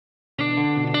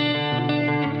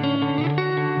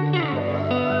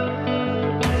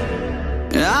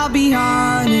be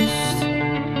honest,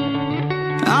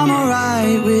 I'm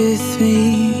alright with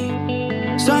me.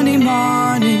 Sunday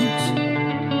mornings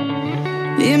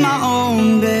in my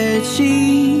own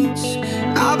bedsheets.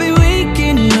 I've been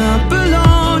waking up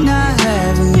alone, I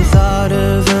haven't thought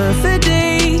of her for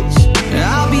days.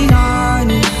 I'll be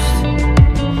honest,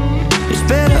 it's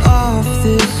better off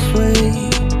this way.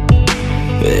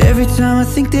 But every time I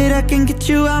think that I can get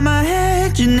you out my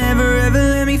head, you never ever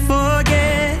let me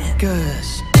forget.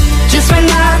 'Cause just when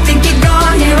I think you're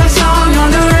gone, hear a song on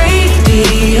the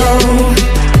radio.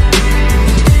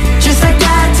 Just like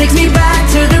that takes me back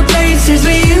to the places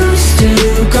we used to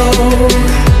go.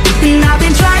 And I've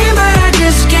been trying but I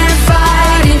just can't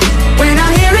fight it. When I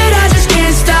hear it I just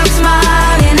can't stop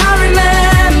smiling. I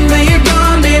remember you're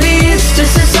gone, baby, it's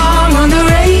just a song on the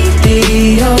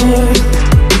radio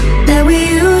that we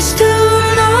used to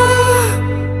know.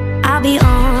 I'll be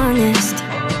honest,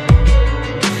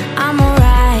 I'm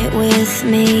alright with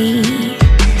me.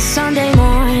 Sunday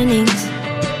mornings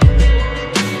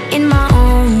in my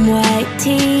own white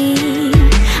tee.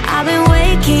 I've been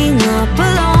waking up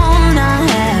alone, I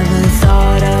haven't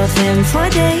thought of him for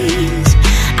days.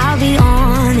 I'll be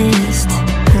honest,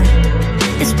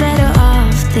 it's better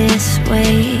off this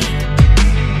way.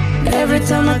 Every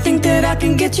time I think that I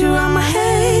can get you out my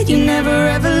head, you never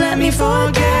ever let me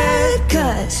forget.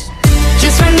 'Cause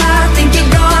just when I think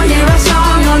you're gone, hear a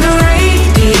song on the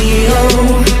radio.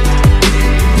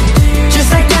 Just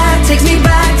like that takes me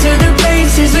back to the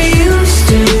places we used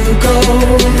to go.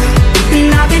 And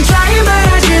I've been trying but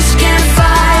I just can't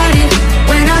fight it.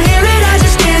 When I hear it I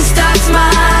just can't stop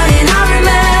smiling. I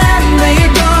remember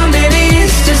you're gone, baby,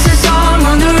 it's just a song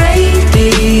on the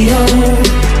radio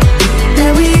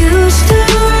that we used to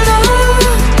know.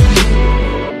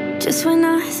 Just when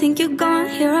I think you're gone,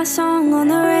 hear a song on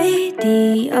the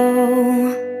radio.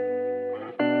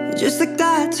 Just like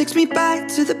that takes me back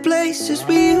to the places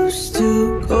we used to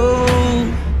go.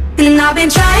 And I've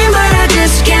been trying but I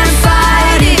just can't fight